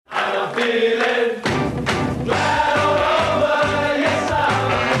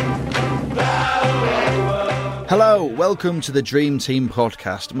Hello, welcome to the Dream Team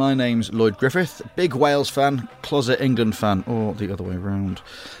podcast. My name's Lloyd Griffith, big Wales fan, closet England fan, or the other way around.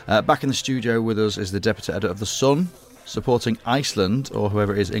 Back in the studio with us is the deputy editor of The Sun, supporting Iceland, or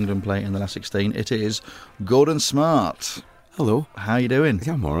whoever it is England play in the last 16. It is Gordon Smart. Hello. How you doing?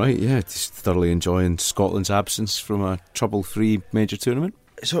 Yeah, I'm alright, yeah. Just thoroughly enjoying Scotland's absence from a trouble-free major tournament.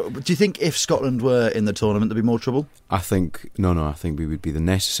 So, do you think if Scotland were in the tournament there'd be more trouble? I think we would be the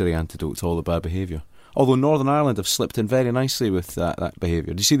necessary antidote to all the bad behaviour. Although Northern Ireland have slipped in very nicely with that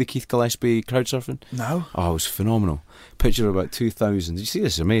behaviour. Did you see the Keith Gillespie crowd surfing? No. Oh, it was phenomenal. Picture of about 2,000. Did you see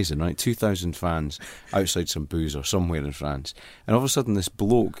this? It's amazing, right? 2,000 fans outside some boozer somewhere in France. And all of a sudden this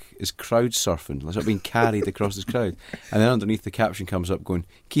bloke is crowd surfing, like being carried across this crowd. And then underneath the caption comes up going,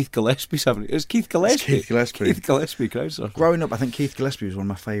 Keith Gillespie's having it. It's Keith Gillespie. It's Keith Gillespie. Keith Gillespie crowd surfing. Growing up, I think Keith Gillespie was one of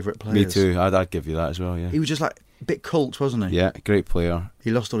my favourite players. Me too. I'd give you that as well, yeah. He was just like a bit cult, wasn't he? Yeah, great player.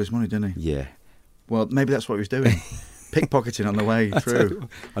 He lost all his money, didn't he? Yeah. Well, maybe that's what he was doing. Pickpocketing on the way through.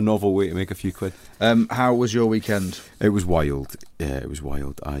 A novel way to make a few quid. How was your weekend? It was wild. Yeah, it was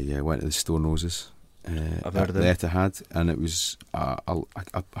wild. I went to the Stone Roses I've heard of them. the Etihad, and it was. I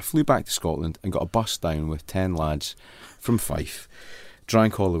flew back to Scotland and got a bus down with 10 lads from Fife.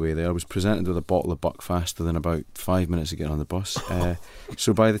 Drank all the way there. I was presented with a bottle of Buckfast within about 5 minutes of getting on the bus.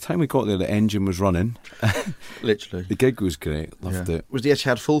 So by the time we got there, the engine was running. Literally. The gig was great. Loved it. Was the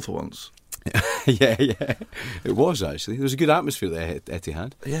Etihad full for once? yeah. It was actually. There was a good atmosphere at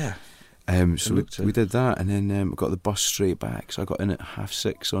Etihad. Yeah. So we did that, and then we got the bus straight back. So I got in at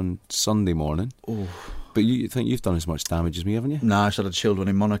 6:30 on Sunday morning. Oh. But you think you've done as much damage as me, haven't you? No, I just had a chilled one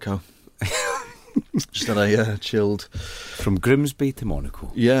in Monaco. Just had a chilled. From Grimsby to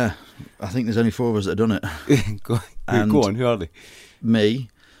Monaco. Yeah. I think there's only 4 of us that have done it. Go on, who are they? Me,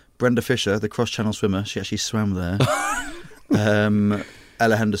 Brenda Fisher, the cross-channel swimmer. She actually swam there.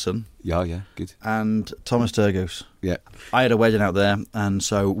 Ella Henderson. Yeah, good. And Thomas Turgos. Yeah. I had a wedding out there, and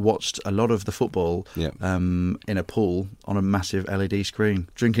so watched a lot of the football in a pool on a massive LED screen,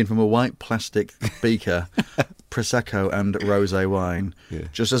 drinking from a white plastic beaker, Prosecco and rosé wine,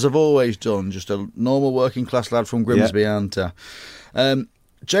 just as I've always done, just a normal working class lad from Grimsby, aren't I?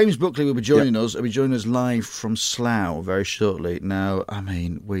 James Buckley will be joining us. He'll be joining us live from Slough very shortly. Now, I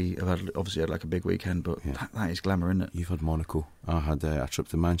mean, we have obviously had like a big weekend, but that is glamour, isn't it? You've had Monaco. I had a trip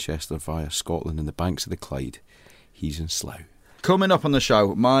to Manchester via Scotland and the banks of the Clyde. He's in Slough. Coming up on the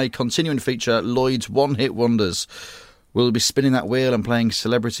show, my continuing feature, Lloyd's One-Hit Wonders. We'll be spinning that wheel and playing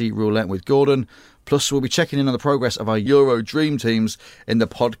Celebrity Roulette with Gordon. Plus, we'll be checking in on the progress of our Euro Dream Teams in the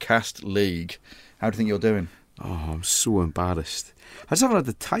Podcast League. How do you think you're doing? Oh, I'm so embarrassed. I just haven't had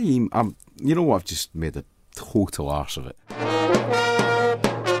the time. You know what? I've just made a total arse of it.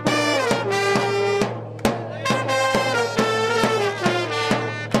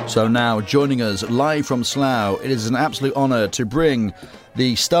 So now, joining us live from Slough, it is an absolute honour to bring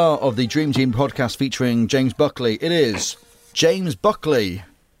the star of the Dream Team podcast featuring James Buckley. It is James Buckley.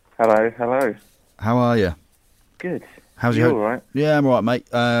 Hello. How are you? Good. How's you all right? Yeah, I'm all right, mate.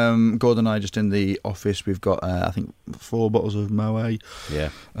 Gordon and I just in the office. We've got, I think, 4 bottles of Moët. Yeah.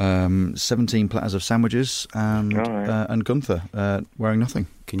 17 platters of sandwiches, and Gunther wearing nothing.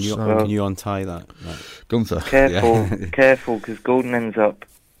 Can you untie that? Gunther. Careful, because Gordon ends up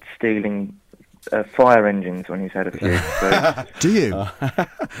stealing fire engines when he's had a few. So. Do you?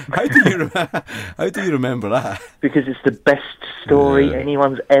 How do you remember that? Because it's the best story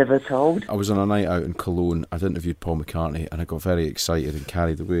anyone's ever told. I was on a night out in Cologne. I'd interviewed Paul McCartney, and I got very excited and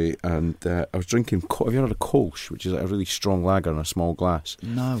carried away. And I was drinking. Have you heard of Kolsch, which is like a really strong lager in a small glass?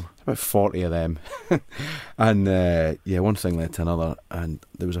 No. About 40 of them. And one thing led to another. And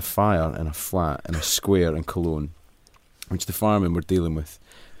there was a fire in a flat in a square in Cologne, which the firemen were dealing with.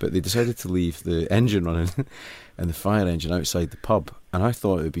 But they decided to leave the engine running and the fire engine outside the pub. And I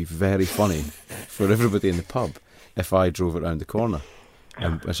thought it would be very funny for everybody in the pub if I drove it round the corner.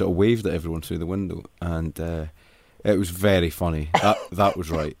 And I sort of waved at everyone through the window. And it was very funny. That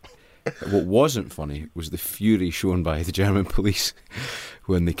was right. What wasn't funny was the fury shown by the German police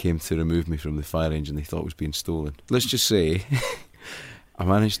when they came to remove me from the fire engine they thought was being stolen. Let's just say I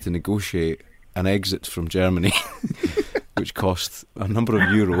managed to negotiate an exit from Germany which cost a number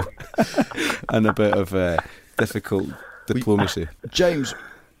of euro and a bit of difficult diplomacy. James,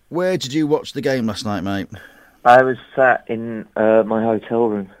 where did you watch the game last night, mate? I was sat in my hotel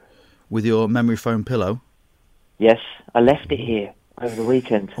room. With your memory foam pillow? Yes, I left it here over the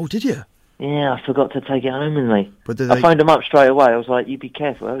weekend. Oh, did you? Yeah, I forgot to take it home with me. But I phoned them up straight away. I was like, you be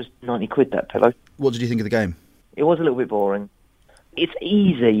careful. That was 90 quid, that pillow. What did you think of the game? It was a little bit boring. it's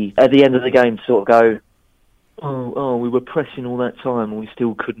easy at the end of the game to sort of go, oh, we were pressing all that time and we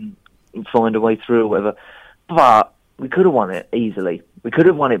still couldn't find a way through or whatever. But we could have won it easily. We could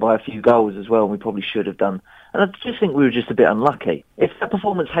have won it by a few goals as well, and we probably should have done. And I just think we were just a bit unlucky. If that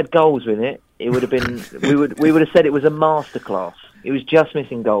performance had goals in it, it would have been. we would have said it was a masterclass. It was just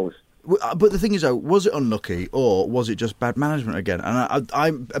missing goals. But the thing is, though, was it unlucky or was it just bad management again? And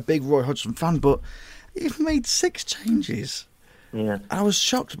I'm a big Roy Hodgson fan, but he's made 6 changes. Yeah, I was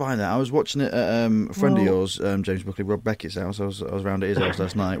shocked by that. I was watching it at a friend of yours, James Buckley, Rob Beckett's house. I was around at his house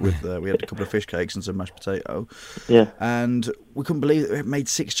last night with we had a couple of fish cakes and some mashed potato. Yeah, and we couldn't believe that it made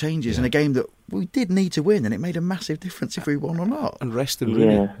 6 changes in a game that we did need to win, and it made a massive difference if we won or not. And rested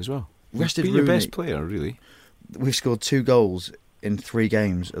Rooney as well. Rested Rooney, your best player, really. We've scored 2 goals in 3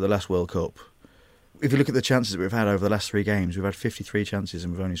 games at the last World Cup. If you look at the chances that we've had over the last 3 games, we've had 53 chances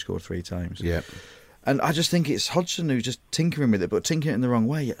and we've only scored 3 times. Yeah. And I just think it's Hodgson who's just tinkering with it, but tinkering it in the wrong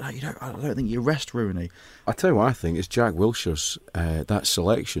way. I don't think you rest Rooney. I tell you what I think is Jack Wilshere's that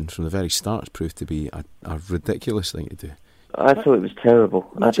selection from the very start has proved to be a ridiculous thing to do. I thought it was terrible.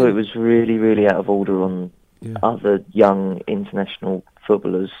 I thought it was really, really out of order on other young international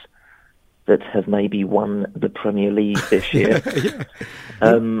footballers that have maybe won the Premier League this year.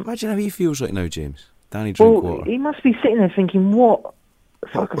 Imagine how he feels right now, James. Danny Drinkwater. Well, he must be sitting there thinking, what the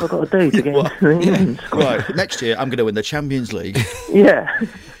fuck have I got to do to get into the England squad? Right, next year I'm going to win the Champions League. Yeah.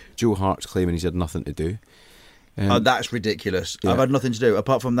 Joe Hart's claiming he's had nothing to do. That's ridiculous. I've had nothing to do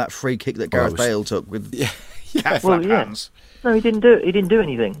apart from that free kick that Gareth Bale took with cat-flap hands. No, he didn't do it. He didn't do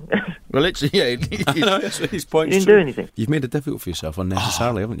anything. Well, literally, that's what his point. He didn't do anything. You've made it difficult for yourself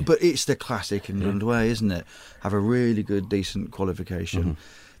unnecessarily, haven't you? But it's the classic England way, isn't it? Have a really good, decent qualification,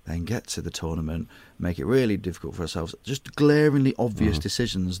 then get to the tournament, make it really difficult for ourselves. Just glaringly obvious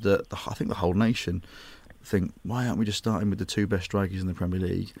decisions that I think the whole nation think, why aren't we just starting with the 2 best strikers in the Premier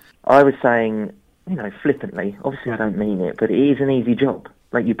League? I was saying, flippantly, obviously I don't mean it, but it is an easy job.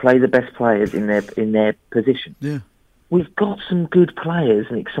 Like, you play the best players in their position. Yeah. We've got some good players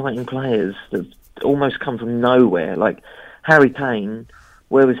and exciting players that almost come from nowhere. Like Harry Kane,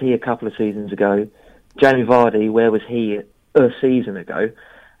 where was he a couple of seasons ago? Jamie Vardy, where was he a season ago?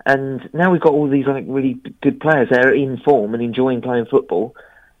 And now we've got all these really good players that are in form and enjoying playing football,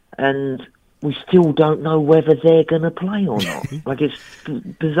 and we still don't know whether they're going to play or not.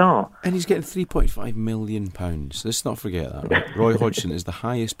 It's bizarre. And he's getting £3.5 million. Let's not forget that. Right? Roy Hodgson is the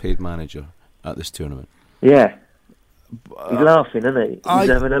highest paid manager at this tournament. Yeah. He's laughing, isn't he? He's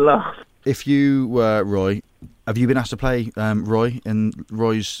having a laugh. If you were Roy, have you been asked to play Roy in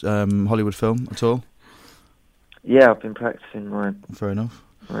Roy's Hollywood film at all? Yeah, I've been practising my... Fair enough.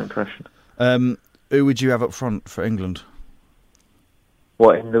 My impression. Who would you have up front for England?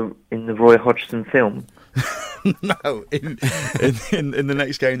 What, in the Roy Hodgson film? No, in the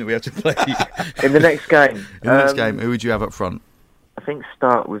next game that we have to play. In the next game? In the next game, who would you have up front? I think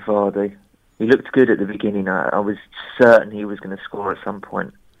start with Vardy. He looked good at the beginning. I was certain he was going to score at some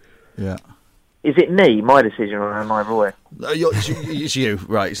point. Yeah. Is it me, my decision, or am I Roy? It's you,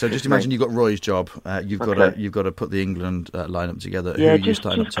 right? So just imagine you've got Roy's job. You've got to put the England lineup together. Yeah, Who just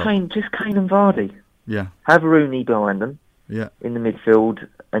Kane and Vardy. Yeah. Have Rooney behind them. Yeah. In the midfield,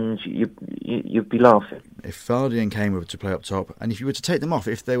 and you'd be laughing. If Vardy and Kane were to play up top, and if you were to take them off,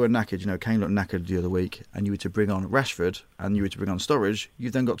 if they were knackered, Kane looked knackered the other week, and you were to bring on Rashford and you were to bring on Sturridge,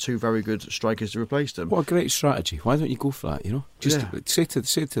 you've then got 2 very good strikers to replace them. What a great strategy! Why don't you go for that? Just say to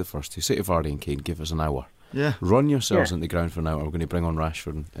the first 2, say to Vardy and Kane, give us an hour. Yeah. Run yourselves into the ground for an hour. We're going to bring on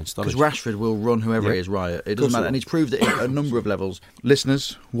Rashford and Sturridge. Because Rashford will run whoever it is riot. It doesn't matter. And he's proved it at a number of levels.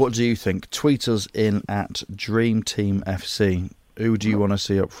 Listeners, what do you think? Tweet us in at DreamTeamFC. Who do you want to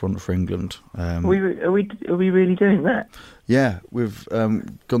see up front for England? Are we really doing that? Yeah, we've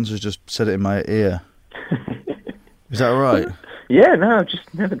Guns has just said it in my ear. Is that all right? Yeah, no, I've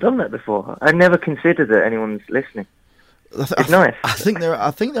just never done that before. I never considered that anyone's listening. It's nice. I think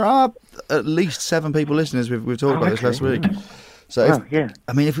there are at least 7 people listening. We've talked about this last week. So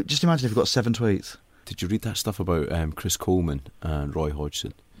just imagine if we've got 7 tweets. Did you read that stuff about Chris Coleman and Roy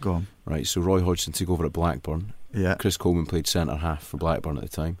Hodgson? Go on. Right, so Roy Hodgson took over at Blackburn. Yeah. Chris Coleman played centre half for Blackburn at the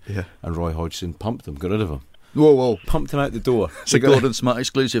time. Yeah. And Roy Hodgson pumped him, got rid of him. Whoa. Pumped him out the door. It's a Gordon Smart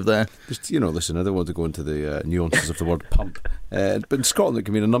exclusive there. Just, listen, I don't want to go into the nuances of the word pump. But in Scotland it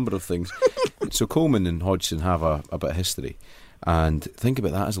can mean a number of things. So Coleman and Hodgson have a bit of history. And think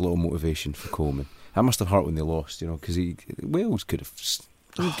about that as a little motivation for Coleman. That must have hurt when they lost, because Wales could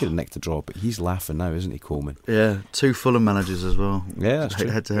have nicked a draw, but he's laughing now, isn't he, Coleman? Yeah, 2 Fulham managers as well. Yeah, that's true.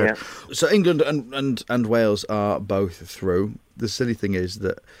 Head to head. Yeah. So England and Wales are both through. The silly thing is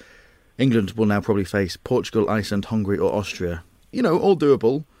that England will now probably face Portugal, Iceland, Hungary or Austria all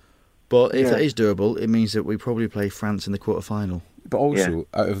doable. But if Yeah. it is doable, it means that we probably play France in the quarter-final. But also,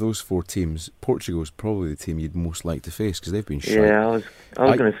 out of those 4 teams, Portugal's probably the team you'd most like to face because they've been shite. Yeah, I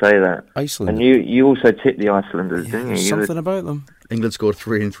was going to say that. Iceland. And you also tipped the Icelanders, didn't you? There's something about them. England scored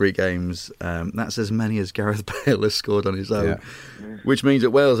 3 in 3 games. That's as many as Gareth Bale has scored on his own. Yeah. Which means that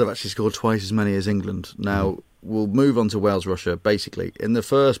Wales have actually scored twice as many as England. Now, we'll move on to Wales-Russia. Basically, in the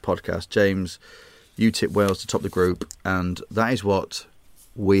first podcast, James, you tipped Wales to top the group, and that is what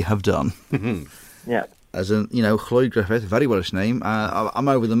we have done. Yeah. As in, Lloyd Griffith, very Welsh name. I'm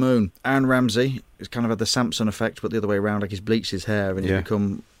over the moon. Aaron Ramsey has kind of had the Samson effect, but the other way around, like he's bleached his hair and he's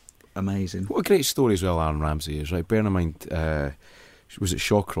become amazing. What a great story as well Aaron Ramsey is, right? Bearing in mind, was it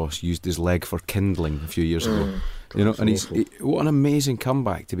Shawcross used his leg for kindling a few years ago? And what an amazing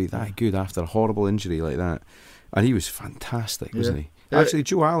comeback to be that good after a horrible injury like that. And he was fantastic, wasn't he? Actually,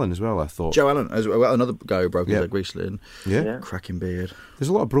 Joe Allen as well, I thought. Joe Allen, as well, another guy who broke his leg recently. Cracking beard. There's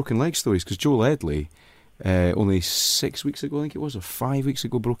a lot of broken leg stories because Joe Ledley, only 6 weeks ago, I think it was, or 5 weeks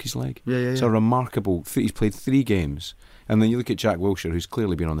ago, broke his leg. It's a remarkable. He's played 3 games. And then you look at Jack Wilshere, who's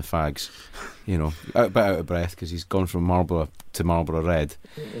clearly been on the fags, a bit out of breath because he's gone from Marlborough to Marlborough Red.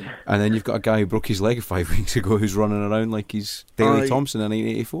 And then you've got a guy who broke his leg 5 weeks ago who's running around like he's Daley Thompson in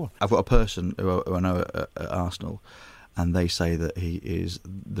 1984. I've got a person who I know at Arsenal, and they say that he is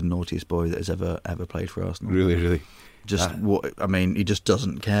the naughtiest boy that has ever played for Arsenal. Really? He just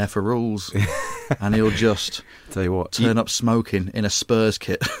doesn't care for rules, and he'll just tell you what, turn up smoking in a Spurs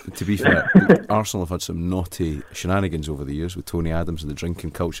kit. To be fair, Arsenal have had some naughty shenanigans over the years with Tony Adams and the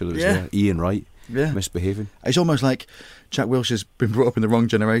drinking culture that was there. Ian Wright misbehaving. It's almost like Jack Wilshere's been brought up in the wrong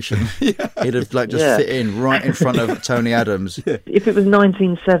generation. He'd have fit in right in front of Tony Adams. If it was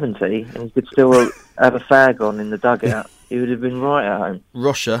 1970 and he could still have a fag on in the dugout, he would have been right at home.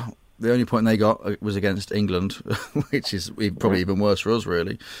 Russia, the only point they got was against England, which is probably even worse for us,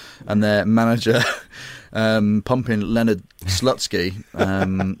 really. And their manager pumping Leonard Slutsky.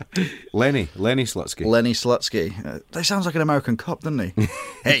 Lenny Slutsky. Lenny Slutsky. That sounds like an American cop, doesn't he?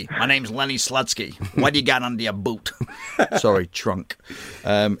 Hey, my name's Lenny Slutsky. What do you got under your boot? Sorry, trunk.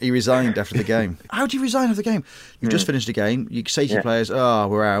 He resigned after the game. How do you resign after the game? You've just finished the game. You say to your players,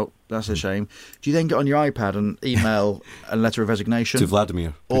 we're out. That's a shame. Do you then get on your iPad and email a letter of resignation? To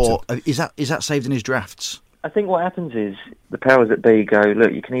Vladimir. Or is that saved in his drafts? I think what happens is the powers that be go,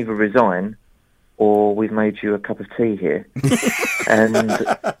 look, you can either resign or we've made you a cup of tea here. And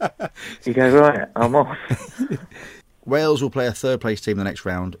you go, right, I'm off. Wales will play a third-place team in the next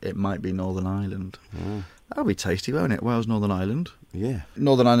round. It might be Northern Ireland. That'll be tasty, won't it? Wales, Northern Ireland. Yeah.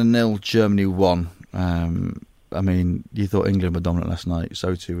 Northern Ireland 0, Germany 1. You thought England were dominant last night.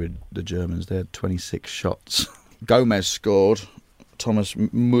 So too with the Germans. They had 26 shots. Gomez scored. Thomas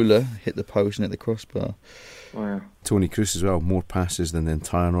Müller hit the post and hit the crossbar. Wow. Tony Kroos as well. More passes than the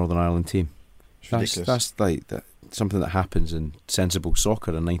entire Northern Ireland team. That's like something that happens in sensible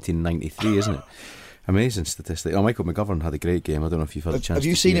soccer in 1993, isn't it? Amazing statistic. Michael McGovern had a great game. I don't know if you've had a chance. Have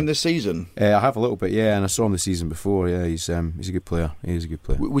you seen him this season? I have a little bit, and I saw him the season before. Yeah, he's a good player. He is a good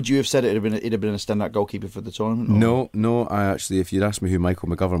player. Would you have said it'd have been a standout goalkeeper for the tournament? Or? No. I actually, if you'd asked me who Michael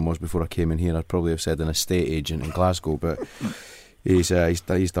McGovern was before I came in here, I'd probably have said an estate agent in Glasgow. But he's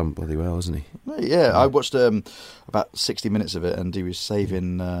done bloody well, hasn't he? Yeah, I watched about 60 minutes of it, and he was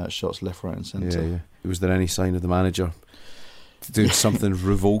saving shots left, right, and centre. Yeah. Was there any sign of the manager doing something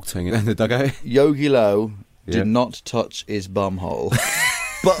revolting in the dugout? Yogi Low did not touch his bum hole.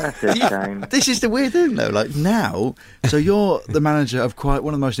 But that's a shame. This is the weird thing, though. Like now, so you're the manager of quite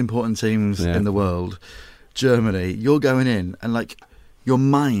one of the most important teams in the world, Germany. You're going in, and like your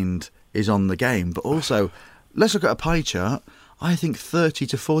mind is on the game, but also let's look at a pie chart. I think 30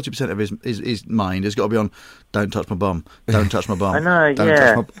 to 40% of his mind has got to be on, don't touch my bum, don't touch my bum. I know, don't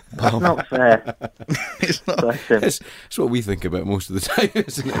touch my that's bum. not fair. It's not. It's what we think about most of the time,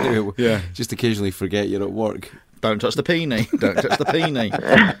 isn't it? Yeah. Just occasionally forget you're at work. Don't touch the peenie. Don't touch the peenie.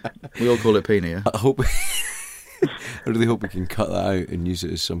 We all call it peenie, yeah? I really hope we can cut that out and use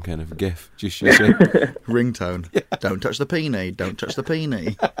it as some kind of GIF. Just say ringtone. Yeah. Don't touch the peenie. Don't touch the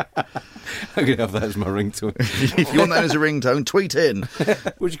peenie. I'm going to have that as my ringtone. If you want that as a ringtone, tweet in.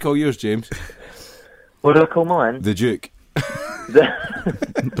 What would you call yours, James? What do I call mine? The Duke.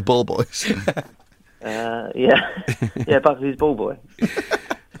 The Ball Boys. Yeah, Buckley's Ball Boy.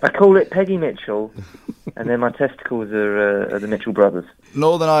 I call it Peggy Mitchell, and then my testicles are the Mitchell brothers.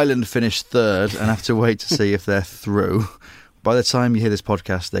 Northern Ireland finished third and have to wait to see if they're through. By the time you hear this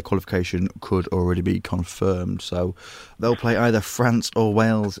podcast, their qualification could already be confirmed. So they'll play either France or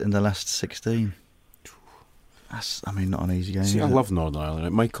Wales in the last 16. That's, not an easy game. See, I love Northern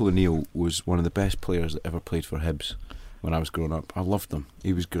Ireland. Michael O'Neill was one of the best players that ever played for Hibs. when I was growing up. I loved him.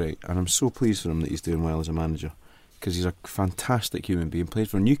 He was great. And I'm so pleased for him that he's doing well as a manager, because he's a fantastic human being. Played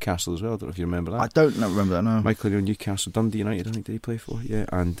for Newcastle as well. I don't know if you remember that. I don't remember that, no. Michael O'Neill, Newcastle, Dundee United, I think, did he play for? Yeah,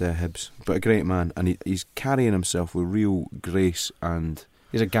 and Hibs. But a great man, and he's carrying himself with real grace, and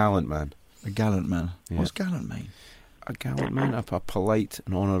he's a gallant man. A gallant man? Yeah. What's gallant mean? A gallant man, a polite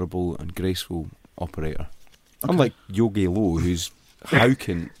and honourable and graceful operator. Okay. Unlike Yogi Low, who's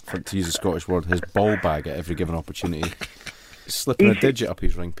howking, to use a Scottish word, his ball bag at every given opportunity, slipping a digit up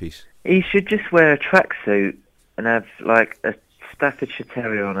his ring piece. He should just wear a tracksuit and have like a Staffordshire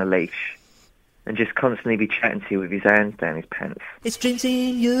Terrier on a leash and just constantly be chatting to you with his hands down his pants. It's Dreams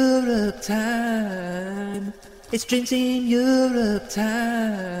in Europe time. It's Dreams in Europe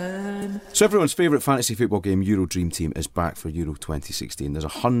time. So everyone's favourite fantasy football game, Euro Dream Team, is back for Euro 2016. There's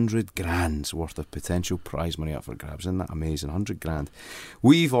 100 grand's worth of potential prize money up for grabs. Isn't that amazing? 100 grand.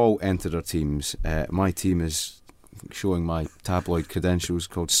 We've all entered our teams. My team is showing my tabloid credentials,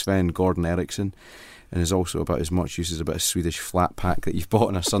 called Sven Gordon Eriksson, and is also about as much use as a bit of Swedish flat pack that you've bought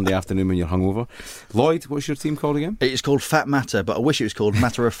on a Sunday afternoon when you're hungover. Lloyd, what's your team called again? It's called Fat Matter, but I wish it was called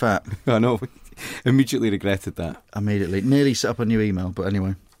Matter of Fat. I know. Immediately regretted that. Immediately. Nearly set up a new email, but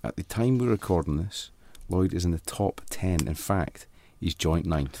anyway. At the time we're recording this, Lloyd is in the top 10. In fact, he's joint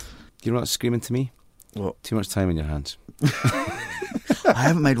 9th. Do you know what's screaming to me? What? Too much time in your hands. I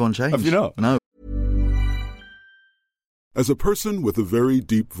haven't made one change. Have you not? No. As a person with a very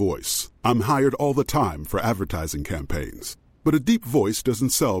deep voice, I'm hired all the time for advertising campaigns. But a deep voice doesn't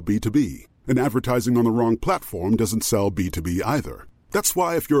sell B2B, and advertising on the wrong platform doesn't sell B2B either. That's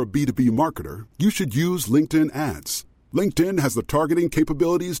why if you're a B2B marketer, you should use LinkedIn ads. LinkedIn has the targeting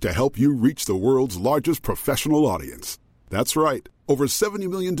capabilities to help you reach the world's largest professional audience. That's right, over 70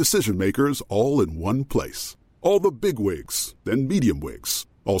 million decision makers all in one place. All the big wigs, then medium wigs,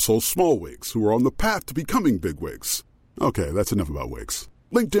 also small wigs who are on the path to becoming big wigs. Okay, that's enough about wigs.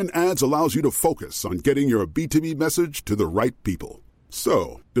 LinkedIn ads allows you to focus on getting your B2B message to the right people.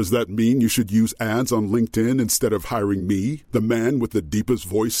 So, does that mean you should use ads on LinkedIn instead of hiring me, the man with the deepest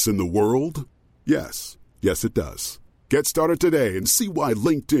voice in the world? Yes. Yes, it does. Get started today and see why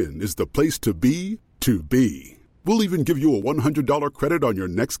LinkedIn is the place to be to be. We'll even give you a $100 credit on your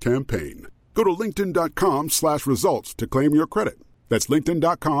next campaign. Go to linkedin.com/results to claim your credit. That's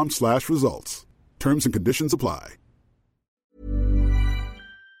linkedin.com/results. Terms and conditions apply.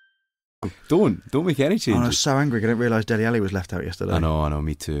 Don't make any changes. I was so angry. I didn't realise Dele Alli was left out yesterday. I know,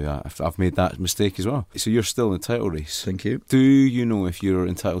 me too. I've made that mistake as well. So you're still in the title race. Thank you. Do you know if you're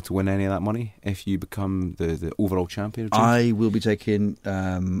entitled to win any of that money if you become the overall champion? I will be taking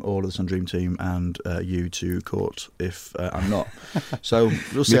all of the Sun Dream Team and you to court if I'm not. So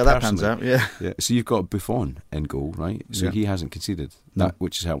we'll see how that pans out. Yeah. So you've got Buffon in goal, right? So he hasn't conceded,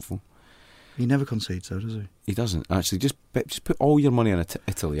 which is helpful. He never concedes, though, does he? He doesn't, actually. Just put all your money on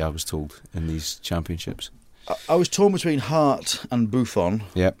Italy, I was told, in these championships. I was torn between Hart and Buffon,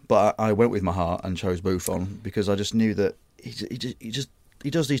 yep. But I went with my heart and chose Buffon because I just knew that he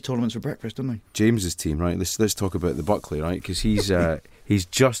does these tournaments for breakfast, doesn't he? James's team, right? Let's talk about the Buckley, right? Because he's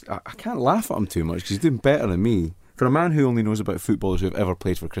just... I can't laugh at him too much because he's doing better than me. For a man who only knows about footballers who have ever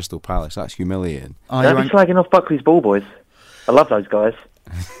played for Crystal Palace, that's humiliating. Don't be slagging off Buckley's ball boys. I love those guys.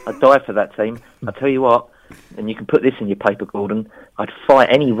 I'd die for that team. I tell you what, and you can put this in your paper, Gordon, I'd fight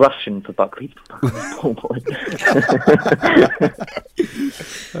any Russian for Buckley. Ball boy.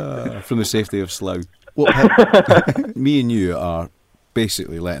 From the safety of Slough. Me and you are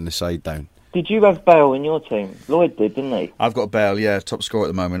basically letting the side down. Did you have Bale in your team? Lloyd did, didn't he? I've got Bale, yeah, top scorer at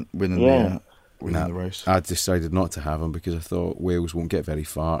the moment, winning the race. I decided not to have him because I thought Wales won't get very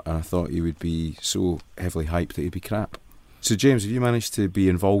far, and I thought he would be so heavily hyped that he'd be crap. So, James, have you managed to be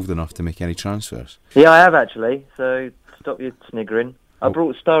involved enough to make any transfers? Yeah, I have, actually. So, stop your sniggering. I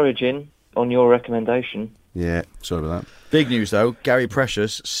brought Sturridge in on your recommendation. Yeah, sorry about that. Big news, though. Gary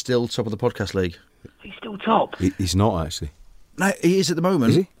Precious, still top of the podcast league. He's still top? He's not, actually. No, he is at the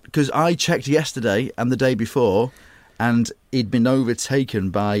moment. Is he? Because I checked yesterday and the day before, and he'd been overtaken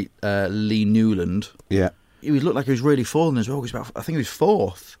by Lee Newland. Yeah. He looked like he was really falling as well. I think he was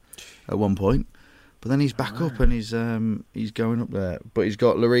fourth at one point. But then he's back up and he's going up there. But he's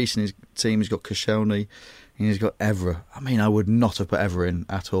got Lloris in his team, he's got Koscielny, and he's got Evra. I mean, I would not have put Evra in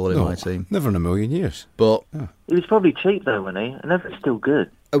at all in my team. Never in a million years. But he was probably cheap though, wasn't he? And Evra's still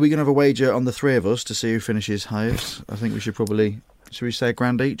good. Are we going to have a wager on the three of us to see who finishes highest? I think we should probably... Should we say a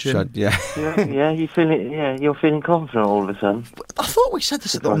grand each? Yeah. You're feeling confident all of a sudden. I thought we said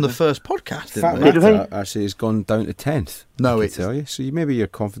this on the first podcast, didn't we? Did we? Actually, it's gone down to 10th. No, I tell you. So maybe your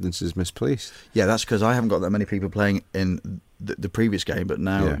confidence is misplaced. Yeah, that's because I haven't got that many people playing in the previous game, but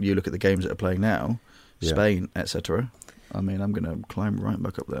now you look at the games that are playing now, Spain, etc. I mean, I'm going to climb right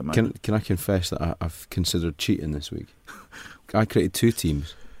back up there, mate. Can I confess that I've considered cheating this week? I created 2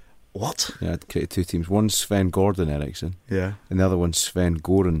 teams. What? Yeah, I created 2 teams. One's Sven Gordon Eriksson. Yeah. And the other one's Sven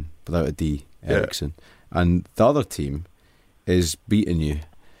Goran, without a D, Eriksson. Yeah. And the other team is beating you.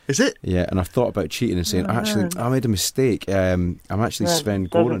 Is it? Yeah, and I've thought about cheating and saying, actually, I made a mistake. I'm actually Sven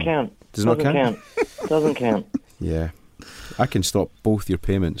Goran. Doesn't count. Does not count? Doesn't count. Yeah. I can stop both your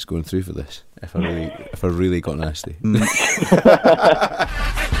payments going through for this if I really got nasty.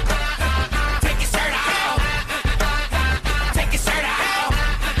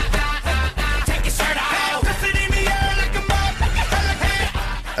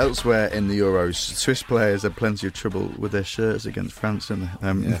 Elsewhere in the Euros, Swiss players had plenty of trouble with their shirts against France, and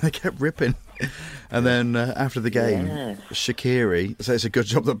they kept ripping. And then after the game, Shaqiri said it's a good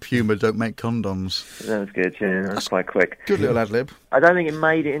job that Puma don't make condoms. That was good, yeah. That's quite quick. Good little ad-lib. I don't think it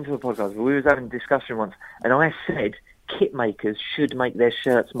made it into a podcast, but we was having a discussion once, and I said kit makers should make their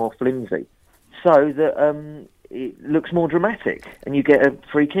shirts more flimsy so that it looks more dramatic, and you get a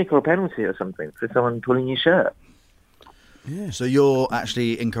free kick or a penalty or something for someone pulling your shirt. Yeah. So you're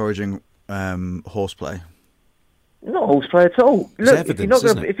actually encouraging horseplay? Not horseplay at all. Look, evidence,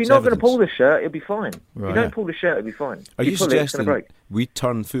 if you're not going to pull the shirt, it'll be fine. Right. If you don't pull the shirt, it'll be fine. Are you pull suggesting it, we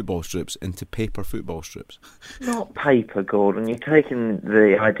turn football strips into paper football strips? Not paper, Gordon. You're taking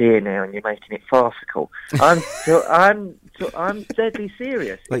the idea now and you're making it farcical. I'm deadly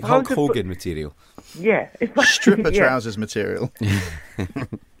serious. Like Hulk Hogan material. Yeah. Stripper trousers material.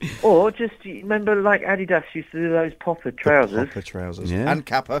 Or just remember, like Adidas used to do those popper trousers. Popper trousers. Yeah. And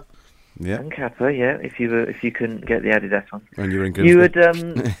Kappa. Yeah. And Kappa, yeah. If you couldn't get the Adidas one, and you're in you would,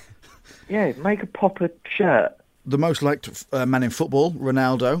 make a popper shirt. The most liked man in football,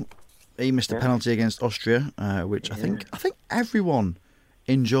 Ronaldo. He missed a penalty against Austria, which I think everyone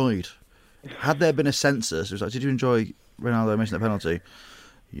enjoyed. Had there been a census, it was like, did you enjoy Ronaldo missing a penalty?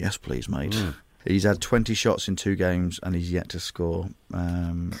 Yes, please, mate. He's had 20 shots in 2 games and he's yet to score.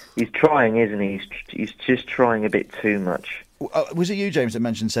 He's trying, isn't he? He's just trying a bit too much. Was it you, James, that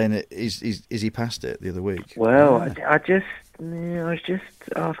mentioned saying that is he past it the other week? Well, I was just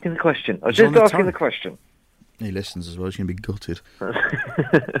asking the question. The question. He listens as well. He's going to be gutted.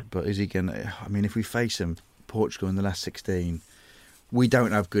 But is he going to... I mean, if we face him, Portugal in the last 16, we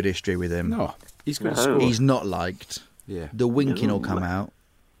don't have good history with him. No, he's going to score. He's not liked. Yeah. The winking will come out.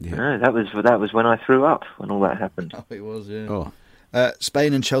 Yeah. No, that was when I threw up, when all that happened. Oh, it was, yeah. Oh.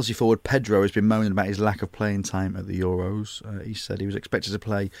 Spain and Chelsea forward Pedro has been moaning about his lack of playing time at the Euros. He said he was expected to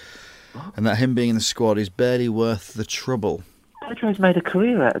play and that him being in the squad is barely worth the trouble. Pedro's made a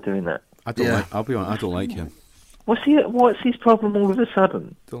career out of doing that. I'll be honest, I don't like him. What's his problem all of a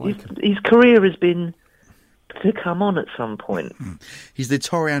sudden? His career has been to come on at some point. He's the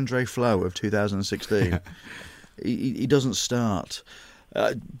Torre Andre Flo of 2016. He doesn't start.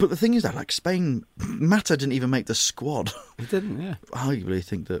 But the thing is that, like, Spain, Mata didn't even make the squad. He didn't, yeah. I arguably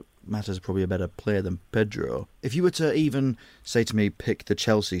think that Mata's probably a better player than Pedro. If you were to even say to me, pick the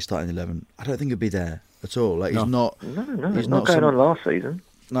Chelsea starting 11, I don't think he'd be there at all. Like, he's not... No, he's not going on last season.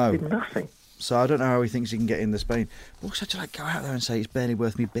 No. He did nothing. So I don't know how he thinks he can get into Spain. Also, to go out there and say it's barely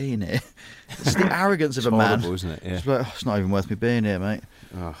worth me being here. It's the arrogance of a man. Horrible, isn't it? Yeah. It's like, it's not even worth me being here, mate.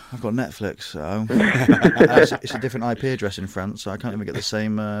 Oh. I've got Netflix at home. It's a different IP address in France, so I can't even get the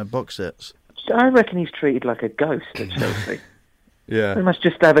same box sets. I reckon he's treated like a ghost at Chelsea. Yeah. He must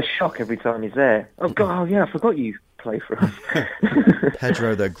just have a shock every time he's there. Oh, God, oh yeah, I forgot you play for us.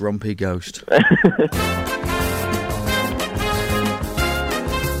 Pedro, the grumpy ghost.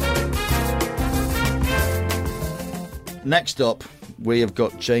 Next up, we have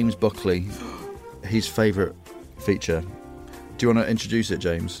got James Buckley, his favourite feature. Do you want to introduce it,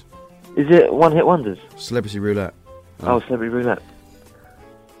 James? Is it One Hit Wonders? Celebrity Roulette. Oh, Celebrity Roulette.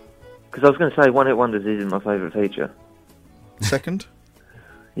 Because I was going to say One Hit Wonders isn't my favourite feature. Second?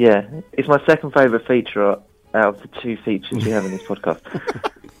 Yeah, it's my second favourite feature out of the 2 features we have in this podcast.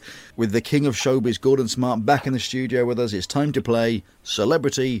 With the king of showbiz, Gordon Smart, back in the studio with us, it's time to play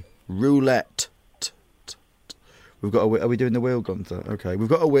Celebrity Roulette. We've got are we doing the wheel, Gunther? Okay, we've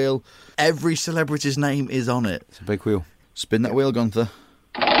got a wheel. Every celebrity's name is on it. It's a big wheel. Spin that wheel, Gunther.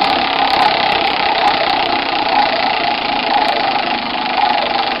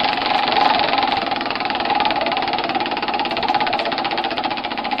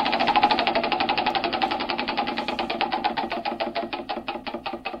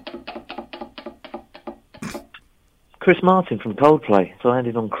 Chris Martin from Coldplay. So I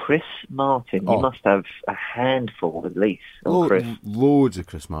landed on Chris Martin. Oh. You must have a handful at least on Chris. Loads of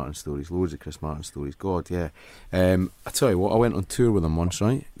Chris Martin stories. God, yeah. I tell you what, I went on tour with him once,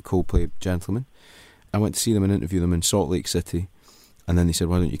 right? The Coldplay gentleman. I went to see them and interview them in Salt Lake City, and then they said,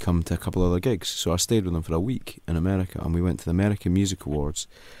 why don't you come to a couple other gigs? So I stayed with them for a week in America, and we went to the American Music Awards.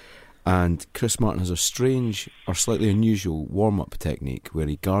 And Chris Martin has a strange or slightly unusual warm-up technique where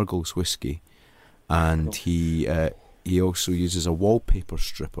he gargles whiskey, and he also uses a wallpaper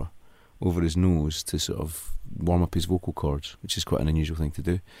stripper over his nose to sort of warm up his vocal cords, which is quite an unusual thing to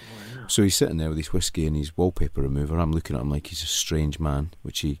do. Wow. So he's sitting there with his whiskey and his wallpaper remover. I'm looking at him like he's a strange man,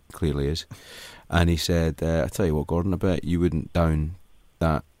 which he clearly is. And he said, I tell you what, Gordon, I bet you wouldn't down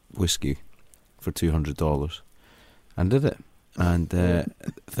that whiskey for $200. And did it. And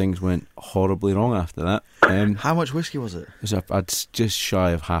things went horribly wrong after that. How much whiskey was it? I'd just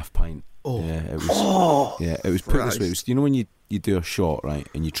shy of half pint. Oh, yeah, it was. Yeah, it was put this way. It was, you know when you do a shot, right,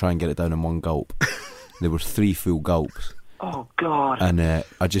 and you try and get it down in one gulp. There were 3 full gulps. Oh God! And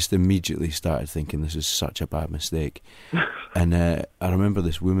I just immediately started thinking this is such a bad mistake. And I remember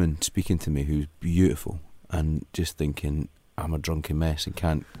this woman speaking to me who's beautiful, and just thinking I'm a drunken mess and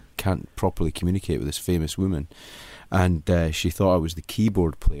can't properly communicate with this famous woman. And she thought I was the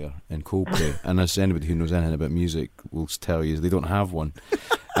keyboard player in Coldplay. And as anybody who knows anything about music will tell you, they don't have one.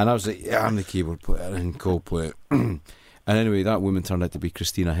 And I was like, yeah, I'm the keyboard player in Coldplay. And anyway, that woman turned out to be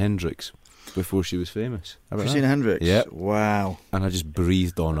Christina Hendricks before she was famous. Christina Hendricks? Yeah. Wow. And I just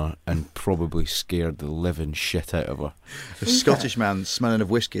breathed on her and probably scared the living shit out of her. A Scottish man smelling of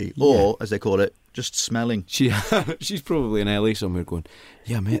whiskey, or, as they call it, just smelling. She's probably in LA somewhere going,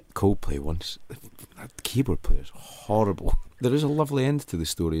 yeah, I met Coldplay once. That keyboard player's horrible. There is a lovely end to the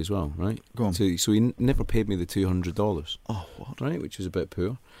story as well, right? Go on. So he never paid me the $200. Oh, what? Right, which was a bit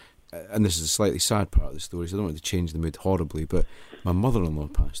poor. And this is a slightly sad part of the story, so I don't want to change the mood horribly, but my mother-in-law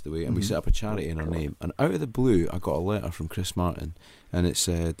passed away, and we set up a charity in her name. And out of the blue, I got a letter from Chris Martin, and it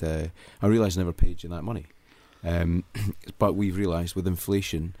said, I realise I never paid you that money. But we've realised with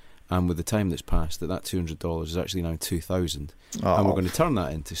inflation and with the time that's passed that $200 is actually now $2,000. Oh. And we're going to turn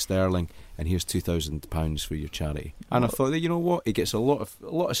that into sterling, and here's £2,000 for your charity. And I thought, you know what, he gets a lot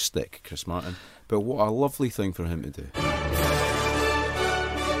of stick, Chris Martin, but what a lovely thing for him to do.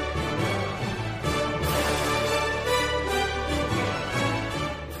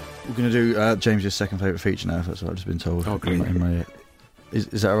 We're going to do James's second favourite feature now, if that's what I've just been told. Oh, great.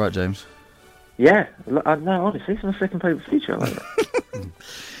 Is that all right, James? Yeah. No, honestly, it's my second favourite feature. I like that.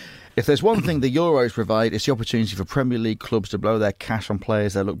 If there's one thing the Euros provide, it's the opportunity for Premier League clubs to blow their cash on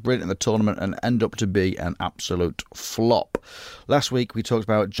players that look brilliant in the tournament and end up to be an absolute flop. Last week we talked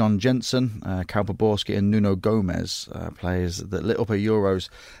about John Jensen, Cal Poborski and Nuno Gomez, players that lit up at Euros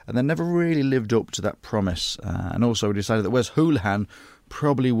and then never really lived up to that promise. And also we decided that Wes Hoolahan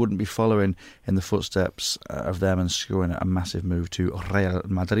probably wouldn't be following in the footsteps of them and scoring a massive move to Real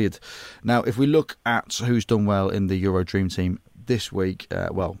Madrid. Now, if we look at who's done well in the Euro Dream Team this week,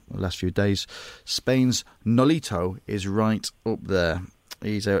 the last few days, Spain's Nolito is right up there.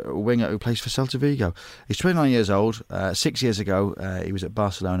 He's a winger who plays for Celta Vigo. He's 29 years old. 6 years ago, he was at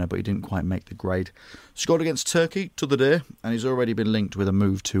Barcelona, but he didn't quite make the grade. Scored against Turkey to the day, and he's already been linked with a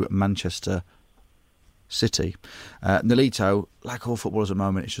move to Manchester City. Nolito, like all footballers at the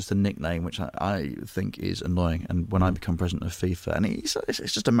moment, it's just a nickname, which I think is annoying. And when I become president of FIFA, and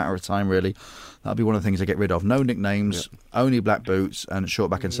it's just a matter of time, really, that'll be one of the things I get rid of. No nicknames, only black boots and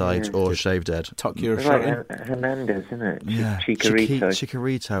short back and sides, or shaved head. Tuck your it's shirt like Hernandez, isn't it? Yeah,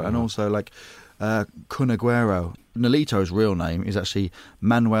 Chicharito. And also like Kun Aguero. Nolito's real name is actually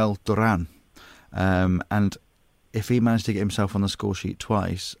Manuel Duran, and if he managed to get himself on the score sheet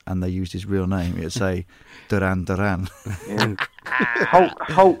twice and they used his real name, it'd say Duran. Yeah.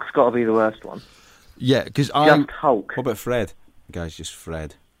 Hulk's got to be the worst one. Yeah, because Just Hulk. What about Fred? The guy's just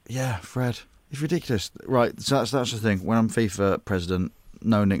Fred. Yeah, Fred. It's ridiculous. Right, so that's the thing. When I'm FIFA president,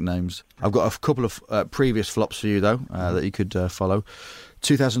 no nicknames. I've got a couple of previous flops for you, though, that you could follow.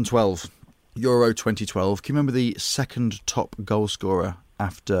 2012, Euro 2012. Can you remember the second top goal scorer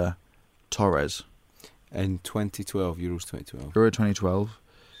after Torres? In 2012, Euros 2012. Euro 2012.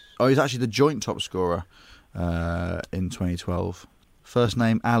 Oh, he's actually the joint top scorer in 2012. First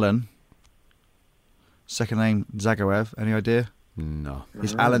name, Alan. Second name, Zagoev. Any idea? No.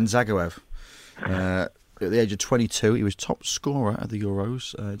 It's Alan Zagoev. At the age of 22, he was top scorer at the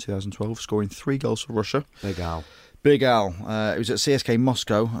Euros 2012, scoring 3 goals for Russia. Big Al. He was at CSK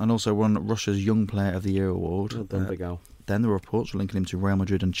Moscow and also won Russia's Young Player of the Year award. Well done, Big Al. Then the reports were linking him to Real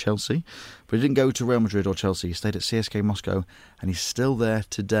Madrid and Chelsea. But he didn't go to Real Madrid or Chelsea. He stayed at CSK Moscow, and he's still there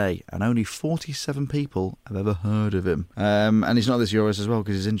today. And only 47 people have ever heard of him. And he's not this Euros as well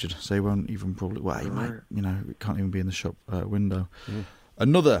because he's injured. So he won't even probably... Well, he might, can't even be in the shop window.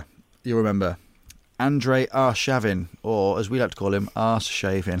 Another, you remember, Andre Arshavin, or as we like to call him, arse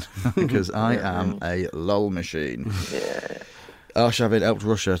shaving, because I am a lol machine. Yeah. Arshavin helped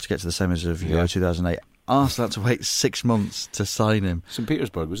Russia to get to the semis of Euro 2008. Arsenal had to wait 6 months to sign him. St.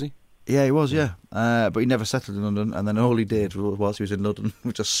 Petersburg, was he? Yeah, he was, yeah. But he never settled in London, and then all he did whilst he was in London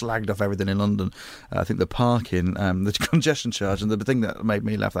was just slagged off everything in London. I think the parking, the congestion charge, and the thing that made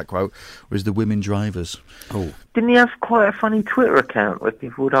me laugh, that quote, was the women drivers. Oh. Didn't he have quite a funny Twitter account where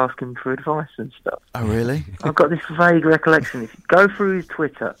people would ask him for advice and stuff? Oh, really? I've got this vague recollection. If you go through his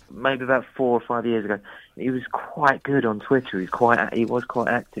Twitter, maybe about 4 or 5 years ago, he was quite good on Twitter. He was quite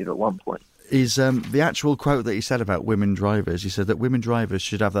active at one point. Is the actual quote that he said about women drivers, he said that women drivers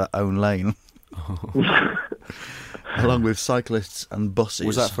should have their own lane. Along with cyclists and buses.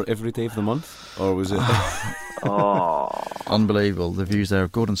 Was that for every day of the month? Or was it... Oh. Unbelievable. The views there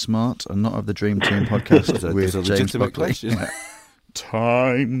of Gordon Smart and not of the Dream Team podcast with a James legitimate Buckley. question.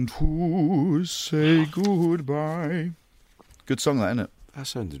 Time to say goodbye. Good song, that, isn't it? That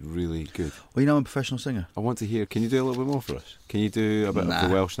sounded really good. Well, you know I'm a professional singer. I want to hear... Can you do a little bit more for us? Can you do a bit of Nah.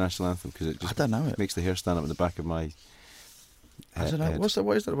 the Welsh national anthem? Because it just I don't know it. makes the hair stand up in the back of my I don't know. head. What is that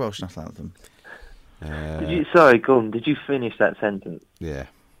Welsh national anthem? Sorry, Gordon, did you finish that sentence? Yeah.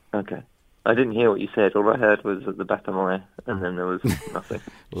 Okay. I didn't hear what you said. All I heard was at the back of my... and then there was nothing.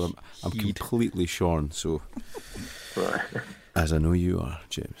 Well, I'm completely shorn, so... Right. As I know you are,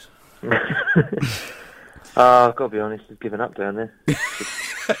 James. I've got to be honest, he's given up down there.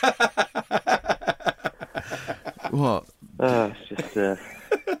 What? It's just...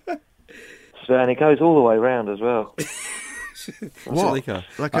 and it goes all the way round as well. What?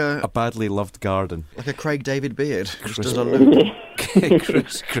 Like a badly loved garden. Like a Craig David beard. Just Chris- does a loop.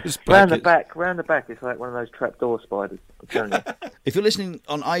 Chris round the Packett. back, it's like one of those trapdoor spiders. I'm telling you. If you're listening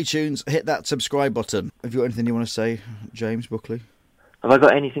on iTunes, hit that subscribe button. Have you got anything you want to say, James Buckley? Have I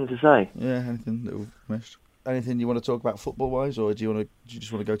got anything to say? Yeah, anything that we've missed? Anything you want to talk about football-wise, or do you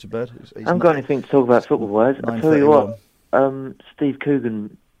just want to go to bed? I haven't got anything to talk about football-wise. I'll tell you what, Steve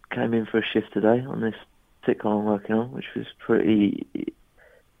Coogan came in for a shift today on this sitcom I'm working on, which was pretty...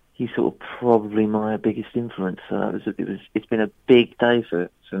 He's sort of probably my biggest influence. So it's been a big day for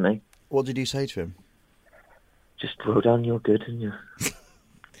me. What did you say to him? Just well done, you're good, and you.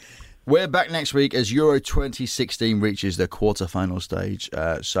 We're back next week as Euro 2016 reaches the quarter-final stage.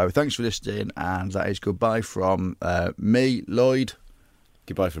 So thanks for listening, and that is goodbye from me, Lloyd.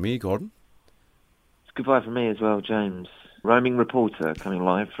 Goodbye from me, Gordon. It's goodbye from me as well, James. Roaming reporter coming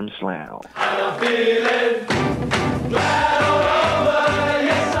live from Slough.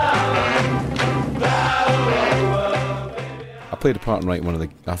 I played a part in writing one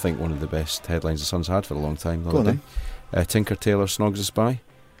of the best headlines the Sun's had for a long time. Go on then. Tinker Tailor Snogs a Spy.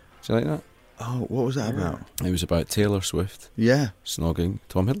 Do you like that? Oh, what was that about? It was about Taylor Swift Yeah. snogging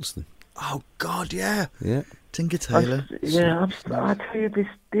Tom Hiddleston. Oh, God, yeah. Yeah. Tinker Tailor. I tell you,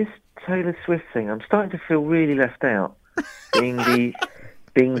 this Taylor Swift thing, I'm starting to feel really left out. being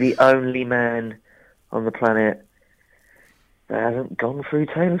the only man on the planet that hasn't gone through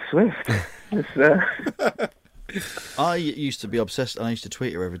Taylor Swift. I used to be obsessed, and I used to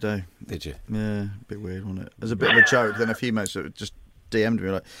tweet her every day. Did you? Yeah, a bit weird, wasn't it? As a bit of a joke. Then a few mates just DM'd me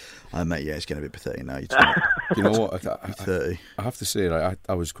like, "Oh mate, yeah, it's getting a bit pathetic now. You know what? You're 30. I have to say,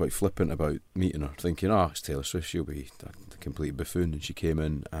 I was quite flippant about meeting her, thinking, it's Taylor Swift, she'll be a complete buffoon. And she came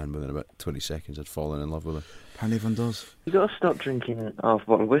in, and within about 20 seconds, I'd fallen in love with her. Apparently everyone does. You've got to stop drinking half a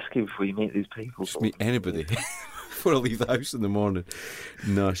bottle of whiskey before you meet these people. Just meet anybody before I leave the house in the morning.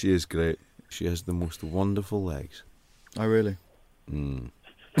 No, she is great. She has the most wonderful legs. Oh, really?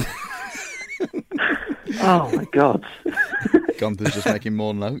 Oh my God. Gunther's just making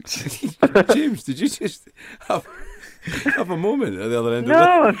more notes. James, did you just have a moment at the other end of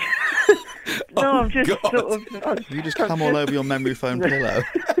No, that? I'm just God. sort of... You just come all over your memory foam pillow.